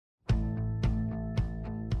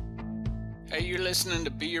Hey, you're listening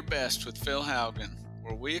to Be Your Best with Phil Haugen,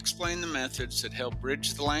 where we explain the methods that help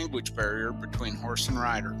bridge the language barrier between horse and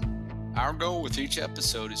rider. Our goal with each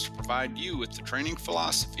episode is to provide you with the training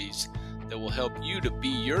philosophies that will help you to be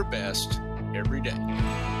your best every day.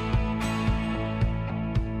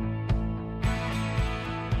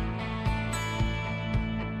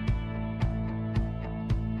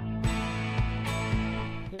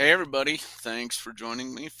 Hey everybody, thanks for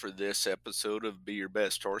joining me for this episode of Be Your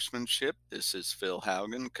Best Horsemanship. This is Phil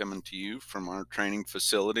Haugen coming to you from our training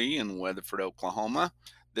facility in Weatherford, Oklahoma.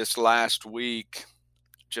 This last week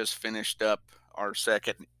just finished up our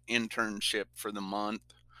second internship for the month.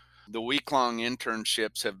 The week-long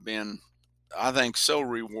internships have been, I think, so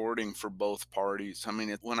rewarding for both parties. I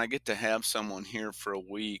mean, when I get to have someone here for a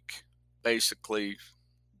week, basically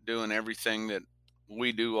doing everything that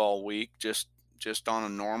we do all week, just on a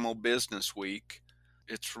normal business week,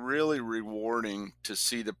 it's really rewarding to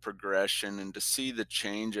see the progression and to see the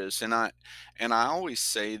changes. And I always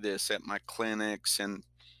say this at my clinics, and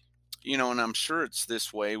and I'm sure it's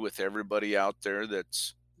this way with everybody out there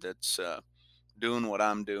that's doing what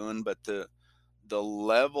I'm doing, but the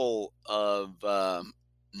level of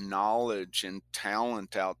knowledge and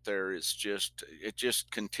talent out there is just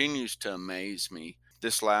continues to amaze me.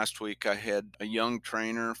 This last week, I had a young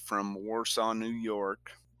trainer from Warsaw, New York,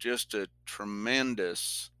 just a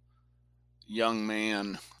tremendous young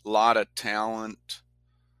man, a lot of talent,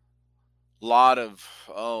 the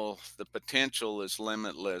potential is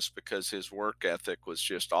limitless because his work ethic was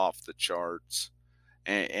just off the charts.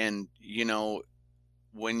 And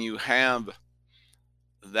when you have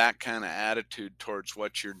that kind of attitude towards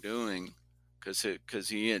what you're doing, because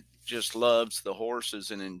he just loves the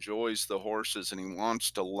horses and enjoys the horses and he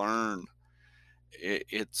wants to learn,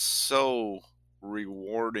 it's so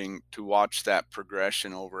rewarding to watch that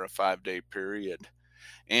progression over a 5-day period.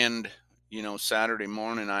 And Saturday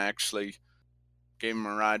morning I actually gave him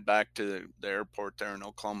a ride back to the airport there in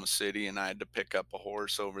Oklahoma City, and I had to pick up a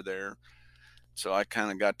horse over there. So I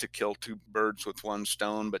kind of got to kill two birds with one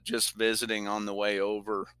stone, but just visiting on the way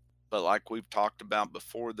over. But like we've talked about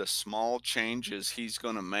before, the small changes he's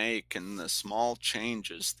going to make and the small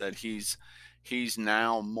changes that he's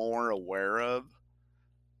now more aware of,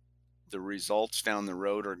 the results down the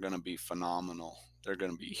road are going to be phenomenal. They're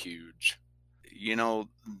going to be huge. The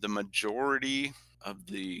majority of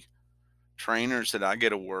the trainers that I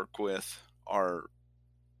get to work with are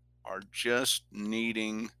just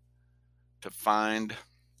needing to find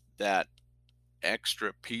that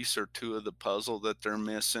extra piece or two of the puzzle that they're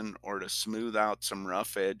missing, or to smooth out some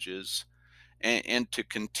rough edges, and to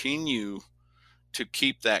continue to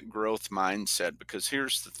keep that growth mindset. Because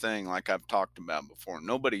here's the thing, like I've talked about before,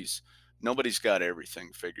 nobody's got everything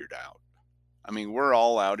figured out. I mean, we're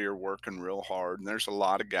all out here working real hard, and there's a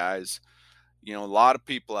lot of guys, a lot of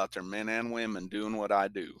people out there, men and women, doing what I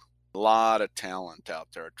do. A lot of talent out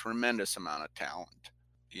there, a tremendous amount of talent.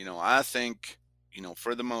 I think,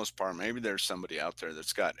 for the most part, maybe there's somebody out there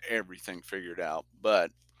that's got everything figured out,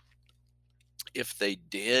 but if they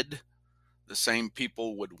did, the same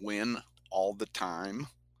people would win all the time.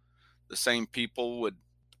 The same people would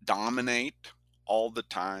dominate all the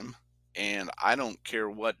time. And I don't care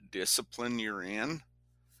what discipline you're in,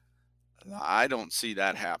 I don't see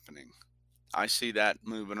that happening. I see that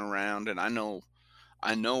moving around, and I know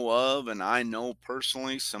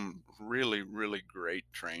personally some really, really great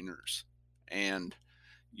trainers. And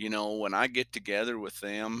when I get together with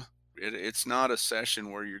them, it's not a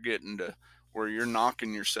session where where you're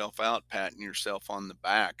knocking yourself out, patting yourself on the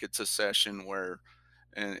back. It's a session where,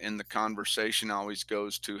 and the conversation always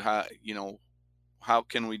goes to how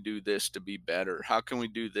can we do this to be better? How can we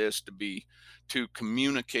do this to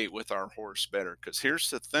communicate with our horse better? Because here's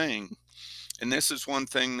the thing, and this is one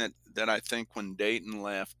thing that I think when Dayton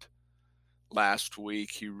left last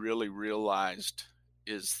week, he really realized,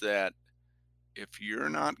 is that if you're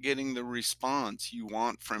not getting the response you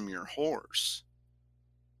want from your horse,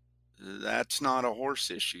 that's not a horse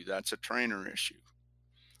issue, that's a trainer issue.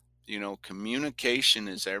 Communication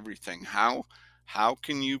is everything. How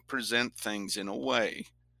can you present things in a way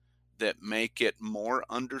that make it more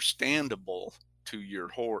understandable to your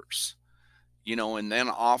horse? And then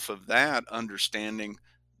off of that, understanding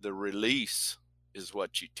the release is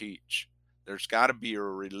what you teach. There's got to be a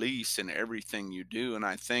release in everything you do. And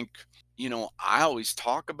I think, I always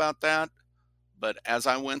talk about that, but as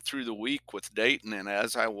I went through the week with Dayton and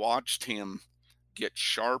as I watched him get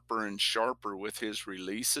sharper and sharper with his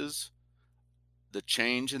releases, the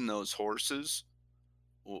change in those horses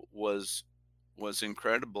was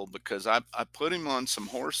incredible. Because I put him on some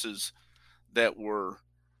horses that were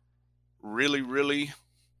really, really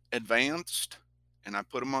advanced, and I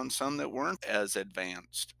put them on some that weren't as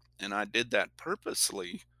advanced. And I did that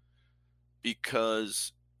purposely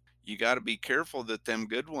because you got to be careful that them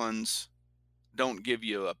good ones don't give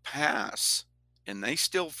you a pass, and they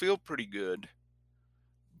still feel pretty good.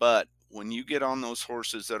 But when you get on those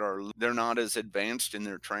horses that they're not as advanced in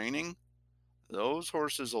their training, those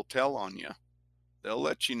horses will tell on you. They'll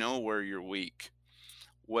let you know where you're weak.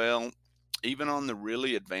 Well, even on the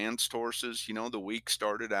really advanced horses, the week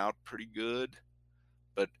started out pretty good,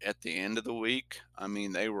 but at the end of the week, I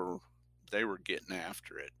mean, they were getting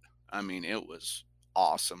after it. I mean, it was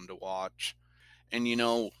awesome to watch. And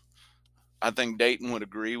I think Dayton would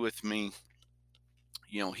agree with me.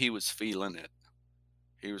 He was feeling it.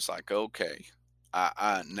 He was like, "Okay,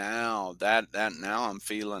 I now that now I'm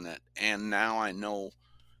feeling it, and now I know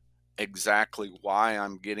exactly why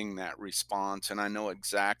I'm getting that response, and I know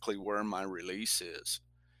exactly where my release is."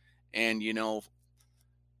 And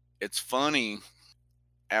it's funny,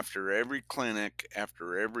 after every clinic,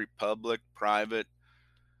 after every public, private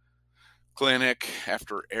clinic,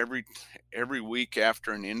 after every week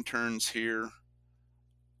after an intern's here,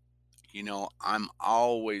 I'm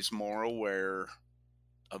always more aware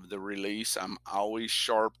of the release. I'm always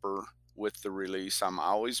sharper with the release. I'm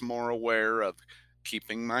always more aware of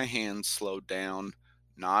keeping my hands slowed down,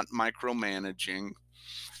 not micromanaging.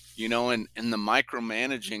 And the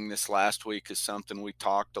micromanaging this last week is something we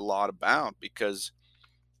talked a lot about, because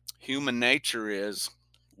human nature is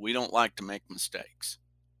we don't like to make mistakes.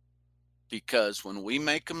 Because when we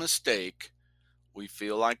make a mistake, we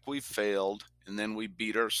feel like we failed, and then we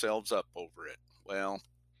beat ourselves up over it. Well,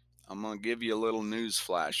 I'm going to give you a little news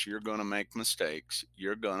flash. You're going to make mistakes.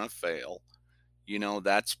 You're going to fail.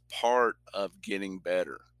 That's part of getting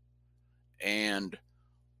better. And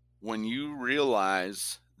when you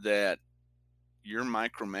realize that you're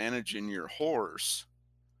micromanaging your horse,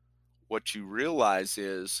 what you realize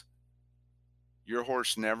is your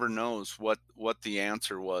horse never knows what the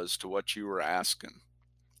answer was to what you were asking,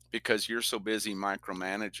 because you're so busy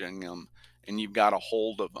micromanaging them, and you've got a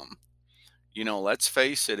hold of them. Let's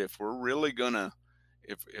face it, if we're really gonna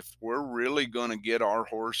get our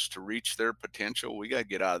horse to reach their potential, we gotta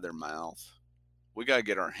get out of their mouth. We gotta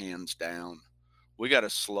get our hands down. We gotta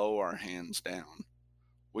slow our hands down.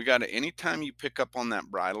 Anytime you pick up on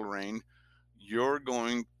that bridle rein, you're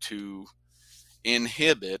going to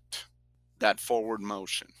inhibit that forward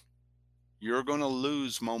motion. You're gonna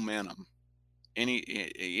lose momentum.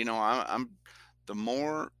 I'm the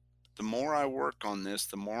more the more I work on this,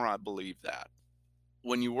 the more I believe that.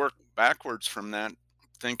 When you work backwards from that,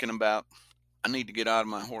 thinking about, I need to get out of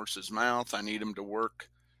my horse's mouth, I need him to work,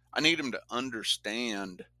 I need him to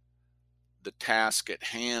understand the task at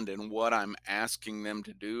hand and what I'm asking them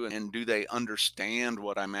to do, and do they understand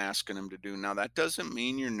what I'm asking them to do. Now, that doesn't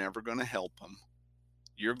mean you're never going to help them.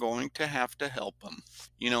 You're going to have to help them.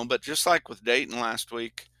 But just like with Dayton last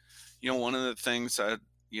week, one of the things I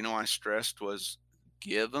stressed was,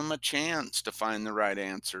 give them a chance to find the right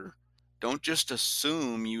answer. Don't just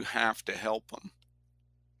assume you have to help them.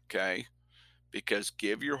 Okay? Because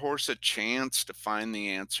give your horse a chance to find the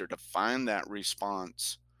answer, to find that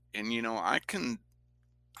response. And I can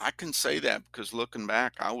say that because, looking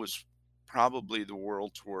back, I was probably the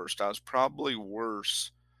world's worst. I was probably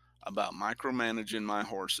worse about micromanaging my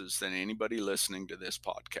horses than anybody listening to this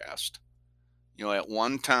podcast. At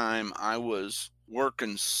one time, I was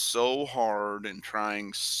working so hard and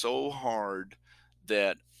trying so hard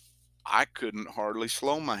that I couldn't hardly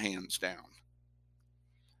slow my hands down.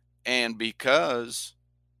 And because,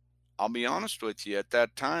 I'll be honest with you, at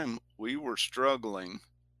that time, we were struggling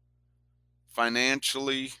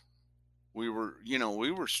financially. We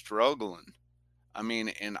were struggling. I mean,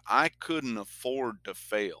 and I couldn't afford to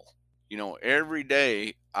fail. Every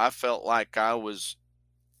day I felt like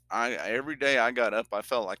every day I got up, I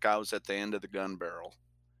felt like I was at the end of the gun barrel.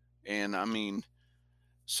 And I mean,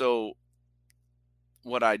 so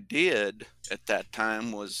what I did at that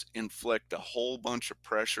time was inflict a whole bunch of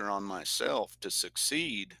pressure on myself to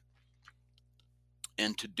succeed.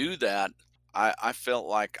 And to do that, I felt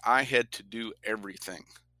like I had to do everything.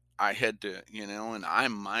 I had to, and I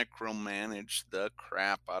micromanaged the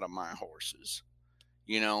crap out of my horses.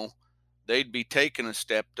 You know, they'd be taking a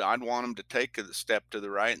step, I'd want them to take a step to the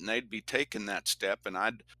right, and they'd be taking that step, and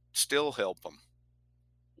I'd still help them.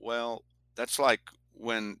 Well, that's like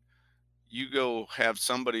when you go have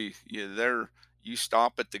somebody, you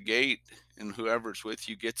stop at the gate, and whoever's with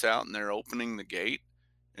you gets out and they're opening the gate.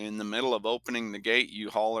 In the middle of opening the gate, you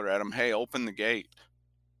holler at them, "Hey, open the gate."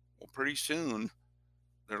 Well, pretty soon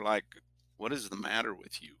they're like, "What is the matter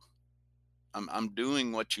with you? I'm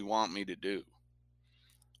doing what you want me to do."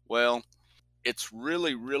 Well, it's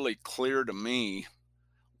really, really clear to me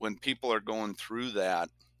when people are going through that,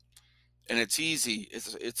 and it's easy.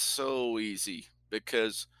 It's so easy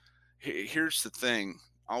because here's the thing.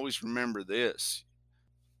 Always remember this.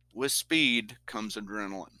 With speed comes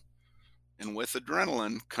adrenaline, and with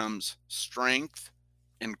adrenaline comes strength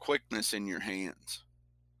and quickness in your hands.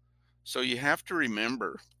 So you have to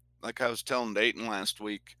remember, like I was telling Dayton last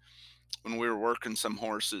week when we were working some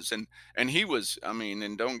horses, and he was, I mean,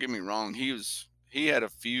 and don't get me wrong, he had a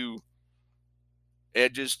few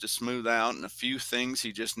edges to smooth out and a few things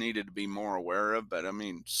he just needed to be more aware of, but I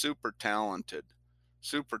mean, super talented,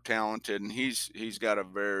 and he's got a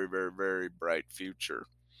very, very, very bright future.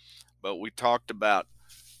 But we talked about,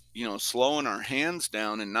 slowing our hands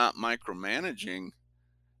down and not micromanaging.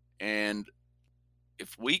 And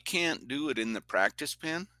if we can't do it in the practice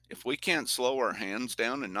pen, if we can't slow our hands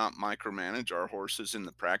down and not micromanage our horses in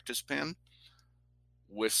the practice pen,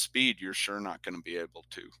 with speed, you're sure not going to be able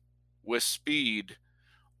to. With speed,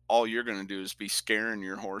 all you're going to do is be scaring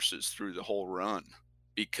your horses through the whole run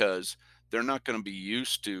because they're not going to be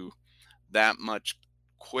used to that much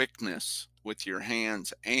quickness with your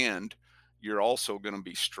hands, and you're also going to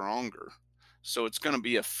be stronger. So it's going to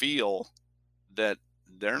be a feel that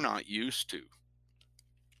they're not used to.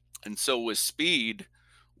 And so with speed,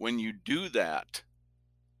 when you do that,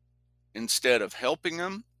 instead of helping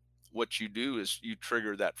them, what you do is you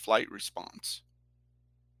trigger that flight response.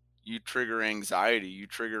 You trigger anxiety, you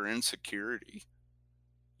trigger insecurity,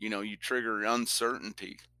 you trigger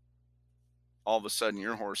uncertainty. All of a sudden,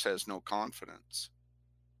 your horse has no confidence.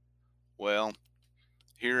 Well,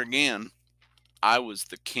 here again, I was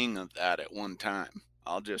the king of that at one time.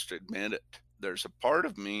 I'll just admit it. There's a part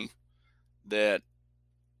of me that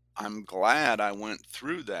I'm glad I went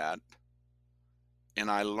through that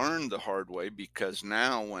and I learned the hard way, because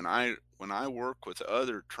now when I work with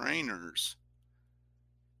other trainers,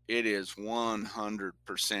 it is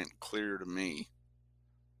 100% clear to me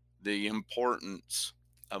the importance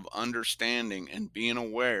of understanding and being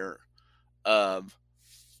aware of,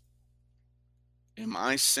 am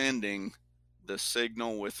I sending the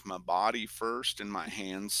signal with my body first and my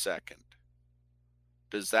hands second?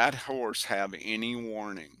 Does that horse have any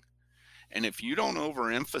warning? And if you don't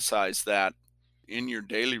overemphasize that in your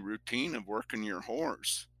daily routine of working your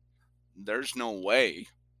horse, there's no way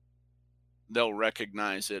they'll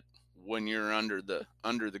recognize it when you're under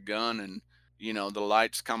the gun, and the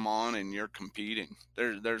lights come on and you're competing.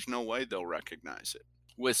 There's no way they'll recognize it.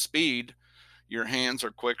 With speed, your hands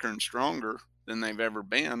are quicker and stronger than they've ever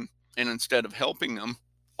been, and instead of helping them,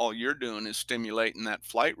 all you're doing is stimulating that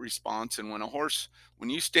flight response. And when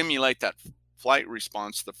you stimulate that flight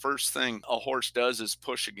response, the first thing a horse does is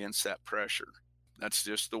push against that pressure. That's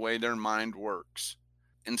just the way their mind works.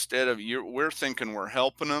 Instead of we're thinking we're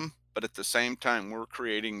helping them, but at the same time we're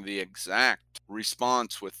creating the exact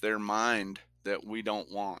response with their mind that we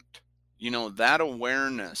don't want. That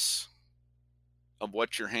awareness of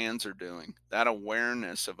what your hands are doing, that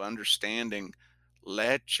awareness of understanding,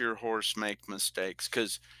 let your horse make mistakes.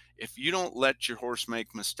 Because if you don't let your horse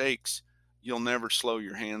make mistakes, you'll never slow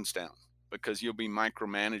your hands down because you'll be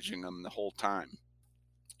micromanaging them the whole time.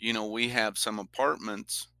 We have some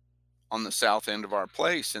apartments on the south end of our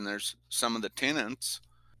place, and there's some of the tenants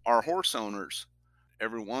are horse owners.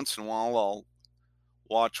 Every once in a while, I'll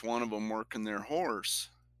watch one of them working their horse,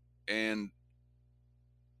 and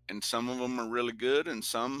some of them are really good, and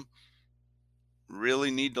some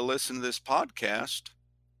really need to listen to this podcast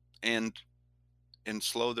and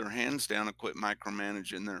slow their hands down and quit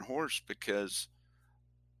micromanaging their horse, because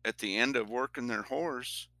at the end of working their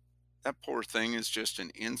horse, that poor thing is just an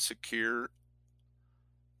insecure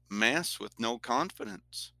mess with no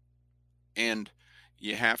confidence. And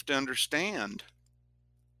you have to understand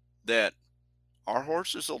that our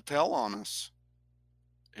horses will tell on us.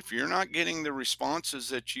 If you're not getting the responses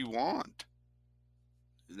that you want,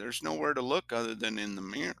 there's nowhere to look other than in the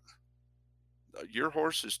mirror. Your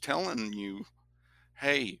horse is telling you,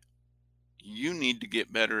 hey, you need to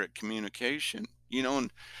get better at communication.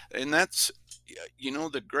 And that's,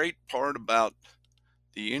 the great part about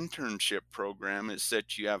the internship program is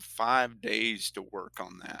that you have 5 days to work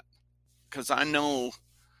on that. Because I know,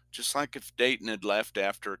 just like if Dayton had left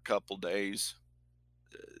after a couple days,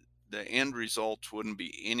 the end results wouldn't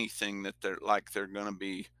be anything that they're going to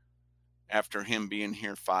be after him being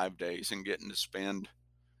here 5 days and getting to spend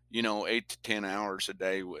 8 to 10 hours a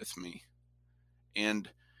day with me. And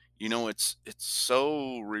it's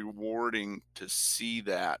so rewarding to see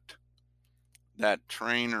that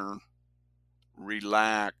trainer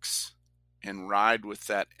relax and ride with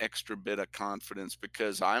that extra bit of confidence,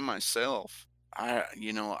 because I myself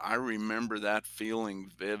I remember that feeling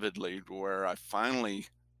vividly where I finally,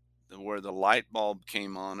 where the light bulb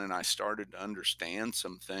came on and I started to understand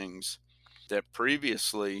some things that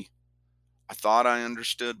previously I thought I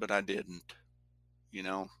understood, but I didn't.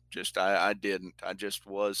 I didn't. I just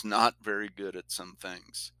was not very good at some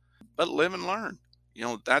things. But live and learn.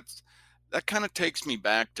 That kind of takes me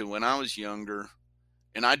back to when I was younger.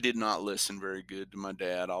 And I did not listen very good to my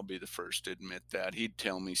dad. I'll be the first to admit that. He'd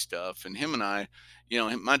tell me stuff, and him and I,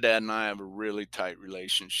 my dad and I have a really tight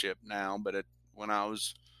relationship now. But when I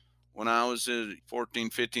was 14,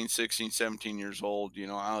 15, 16, 17 years old,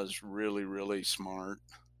 I was really, really smart.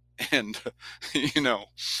 And you know,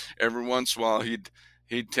 every once in a while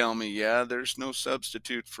he'd tell me, "Yeah, there's no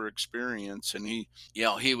substitute for experience." And he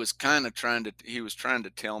was kind of trying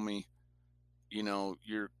to tell me,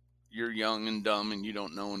 you're young and dumb and you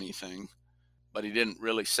don't know anything, but he didn't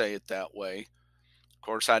really say it that way. Of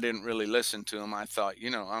course, I didn't really listen to him. I thought,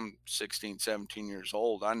 I'm 16, 17 years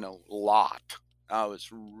old. I know a lot. I was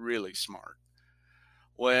really smart.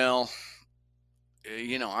 Well,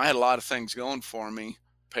 I had a lot of things going for me.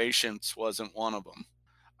 Patience wasn't one of them.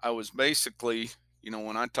 I was basically,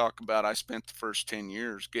 when I talk about I spent the first 10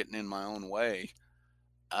 years getting in my own way,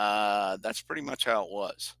 that's pretty much how it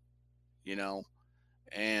was, you know.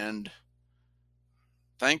 And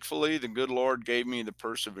thankfully, the good Lord gave me the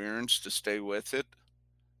perseverance to stay with it.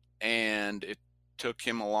 And it took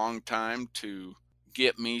him a long time to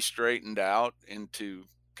get me straightened out and to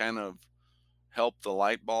kind of help the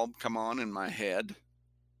light bulb come on in my head.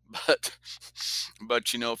 But,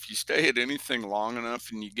 if you stay at anything long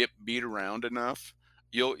enough and you get beat around enough,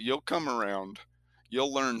 you'll come around.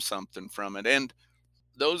 You'll learn something from it. And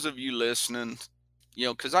those of you listening,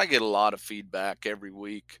 because I get a lot of feedback every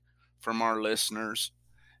week from our listeners,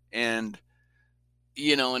 and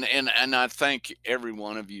and I thank every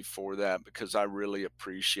one of you for that because I really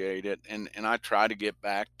appreciate it. And I try to get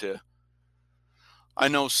back to. I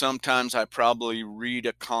know sometimes I probably read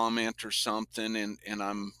a comment or something, and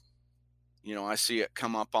I see it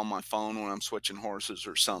come up on my phone when I'm switching horses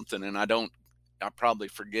or something, and I probably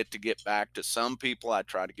forget to get back to some people. I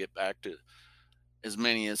try to get back to as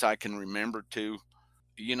many as I can remember to.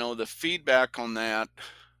 The feedback on that,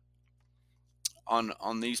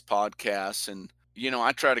 on these podcasts, and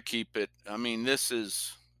I try to keep it. I mean, this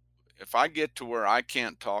is, if I get to where I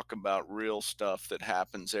can't talk about real stuff that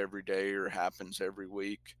happens every day or happens every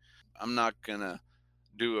week, I'm not gonna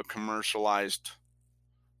do a commercialized,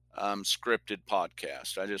 scripted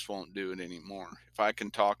podcast. I just won't do it anymore. If I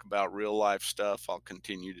can talk about real life stuff, I'll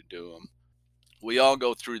continue to do them. We all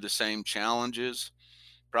go through the same challenges,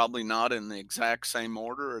 probably not in the exact same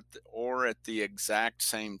order or at the exact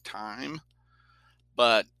same time,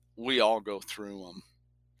 but we all go through them.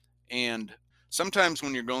 And sometimes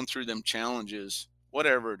when you're going through them challenges,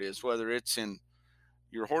 whatever it is, whether it's in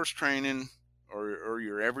your horse training or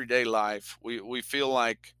your everyday life, we feel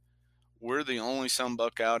like we're the only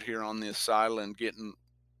sunbuck out here on this island getting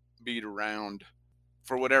beat around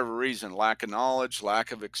for whatever reason, lack of knowledge,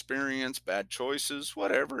 lack of experience, bad choices,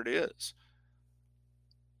 whatever it is.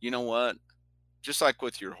 You know what? Just like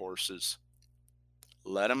with your horses,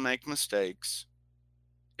 let them make mistakes.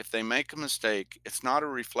 If they make a mistake, it's not a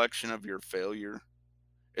reflection of your failure,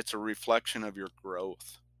 it's a reflection of your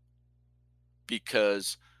growth,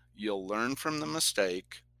 because you'll learn from the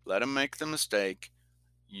mistake. Let them make the mistake.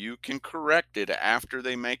 You can correct it after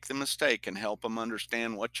they make the mistake and help them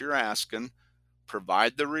understand what you're asking,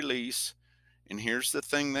 provide the release. And here's the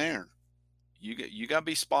thing there, you got to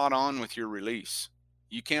be spot on with your release.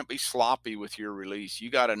 You can't be sloppy with your release. You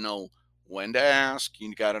got to know when to ask,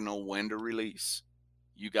 you got to know when to release.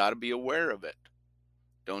 You got to be aware of it.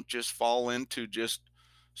 Don't just fall into just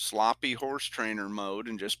sloppy horse trainer mode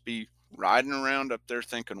and just be riding around up there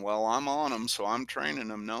thinking, well, I'm on them, so I'm training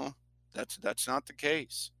them. No, that's not the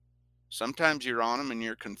case. Sometimes you're on them and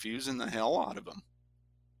you're confusing the hell out of them,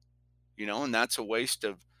 and that's a waste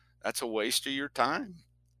of your time.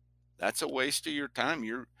 That's a waste of your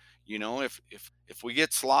time. If we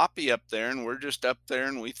get sloppy up there and we're just up there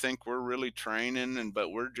and we think we're really training, but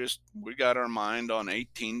we got our mind on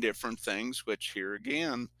 18 different things, which here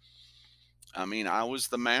again, I mean, I was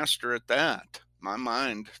the master at that.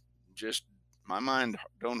 Just my mind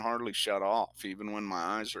don't hardly shut off even when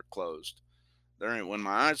my eyes are closed. There ain't When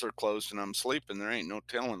my eyes are closed and I'm sleeping, there ain't no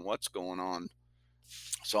telling what's going on.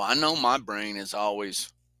 So I know my brain is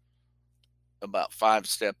always about 5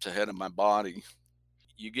 steps ahead of my body.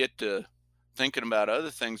 You get to thinking about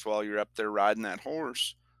other things while you're up there riding that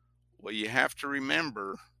horse. Well, you have to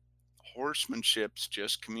remember, horsemanship's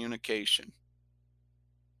just communication,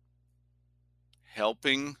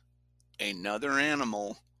 helping another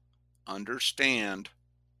animal understand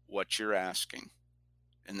what you're asking.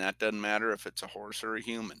 And that doesn't matter if it's a horse or a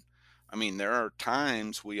human. I mean, there are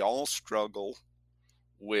times we all struggle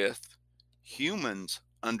with humans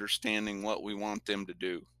understanding what we want them to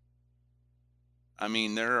do. I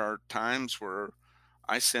mean, there are times where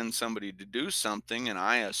I send somebody to do something and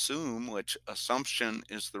I assume, which assumption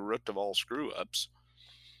is the root of all screw ups,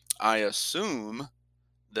 I assume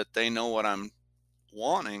that they know what I'm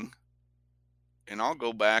wanting, and I'll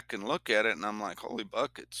go back and look at it and I'm like, holy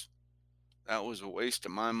buckets, that was a waste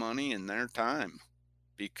of my money and their time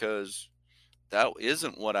because that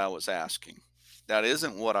isn't what I was asking. That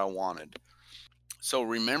isn't what I wanted. So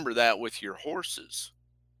remember that with your horses.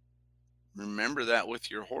 Remember that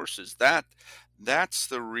with your horses. That's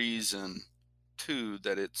the reason too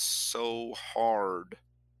that it's so hard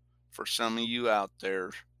for some of you out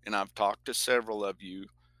there, and I've talked to several of you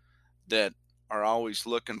that are always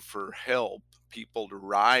looking for help, people to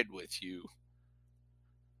ride with you.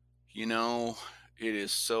 You know, it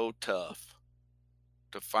is so tough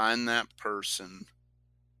to find that person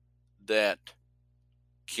that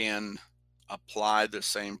can apply the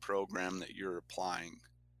same program that you're applying.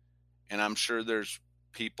 And I'm sure there's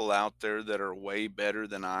people out there that are way better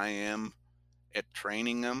than I am at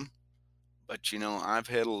training them. But I've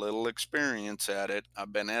had a little experience at it.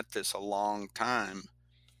 I've been at this a long time,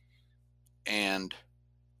 and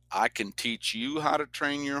I can teach you how to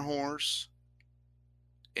train your horse,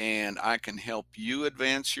 and I can help you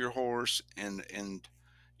advance your horse. And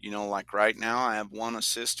like right now, I have one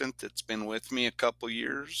assistant that's been with me a couple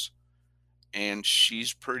years, and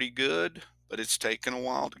she's pretty good, but it's taken a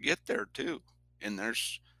while to get there too. And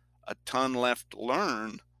there's a ton left to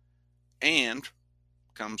learn. And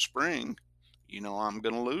come spring, I'm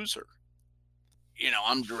going to lose her.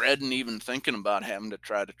 I'm dreading even thinking about having to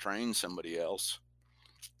try to train somebody else.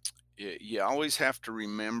 You always have to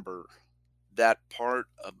remember that part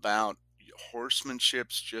about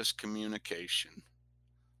horsemanship's just communication.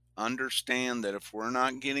 Understand that if we're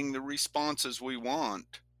not getting the responses we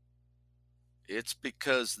want, it's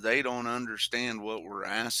because they don't understand what we're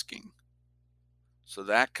asking. So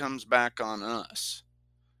that comes back on us.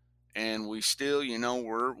 And we still,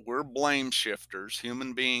 we're blame shifters.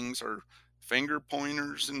 Human beings are finger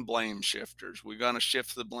pointers and blame shifters. We got to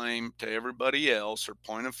shift the blame to everybody else or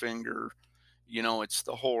point a finger. It's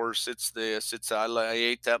the horse, it's this, it's I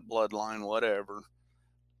ate that bloodline, whatever.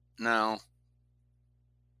 Now,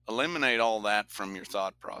 eliminate all that from your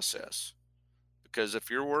thought process. Because if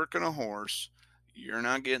you're working a horse, you're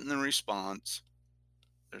not getting the response,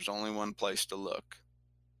 there's only one place to look.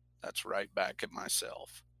 That's right back at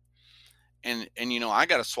myself. And I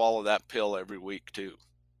got to swallow that pill every week too.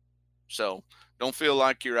 So don't feel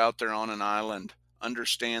like you're out there on an island.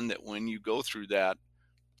 Understand that when you go through that,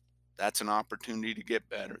 that's an opportunity to get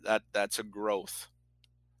better. That's a growth.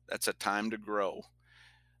 That's a time to grow.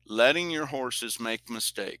 Letting your horses make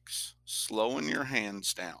mistakes, slowing your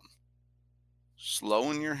hands down,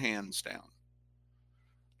 slowing your hands down,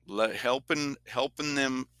 helping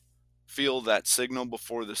them feel that signal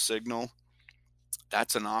before the signal.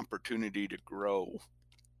 That's an opportunity to grow.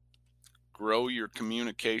 Grow your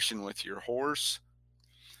communication with your horse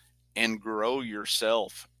and grow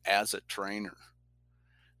yourself as a trainer.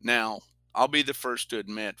 Now, I'll be the first to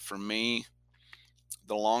admit, for me,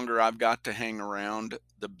 the longer I've got to hang around,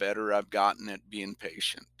 the better I've gotten at being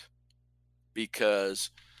patient. Because,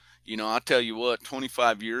 I'll tell you what,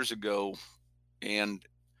 25 years ago, and,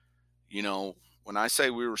 when I say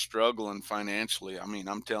we were struggling financially, I mean,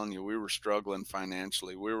 I'm telling you, we were struggling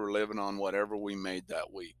financially. We were living on whatever we made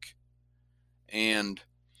that week. And,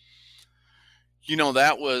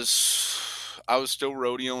 I was still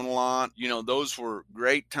rodeoing a lot. Those were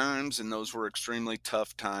great times and those were extremely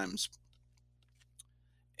tough times.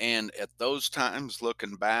 And at those times,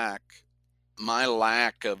 looking back, my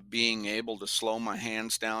lack of being able to slow my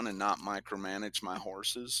hands down and not micromanage my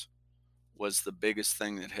horses was the biggest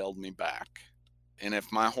thing that held me back. And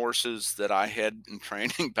if my horses that I had in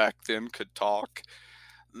training back then could talk,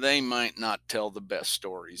 they might not tell the best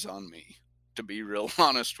stories on me, to be real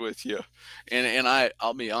honest with you. And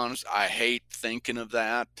I'll be honest, I hate thinking of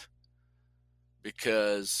that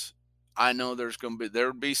because I know there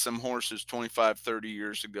would be some horses 25, 30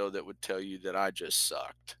 years ago that would tell you that I just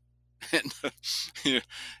sucked. And but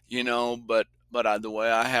the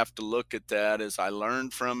way I have to look at that is I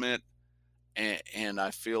learned from it, and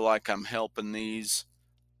I feel like I'm helping these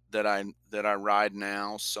that I ride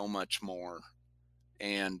now so much more.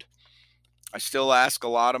 And I still ask a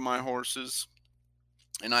lot of my horses,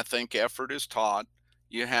 and I think effort is taught.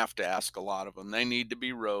 You have to ask a lot of them. They need to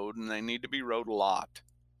be rode, and they need to be rode a lot.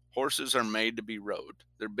 Horses are made to be rode.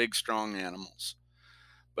 They're big, strong animals.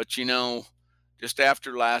 But just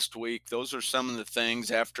after last week, those are some of the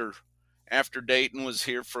things after Dayton was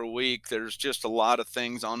here for a week. There's just a lot of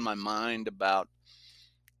things on my mind about,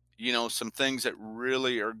 some things that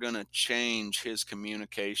really are going to change his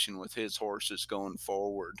communication with his horses going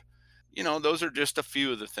forward. Those are just a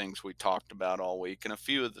few of the things we talked about all week and a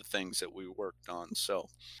few of the things that we worked on. So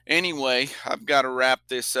anyway, I've got to wrap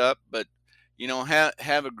this up, but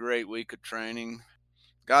have a great week of training.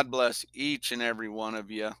 God bless each and every one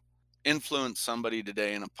of you. Influence somebody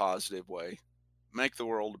today in a positive way. Make the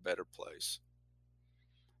world a better place.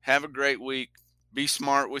 Have a great week. Be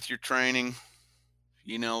smart with your training.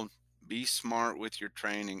 Be smart with your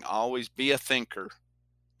training. Always be a thinker.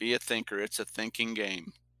 Be a thinker. It's a thinking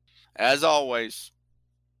game. As always,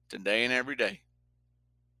 today and every day,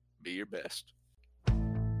 be your best.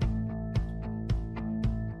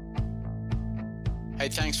 Hey,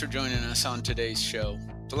 thanks for joining us on today's show.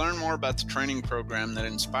 To learn more about the training program that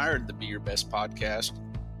inspired the Be Your Best podcast,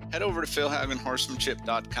 head over to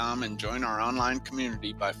philhaugenhorsemanship.com and join our online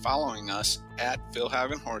community by following us at Phil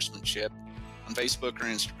Haugen Horsemanship on Facebook or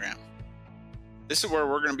Instagram. This is where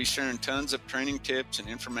we're going to be sharing tons of training tips and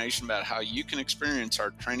information about how you can experience our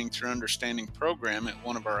Training Through Understanding program at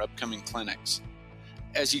one of our upcoming clinics.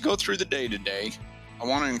 As you go through the day today, I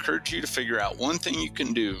want to encourage you to figure out one thing you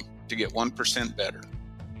can do to get 1% better,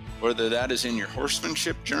 whether that is in your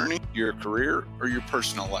horsemanship journey, your career, or your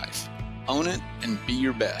personal life. Own it and be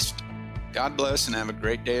your best. God bless and have a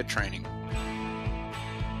great day of training.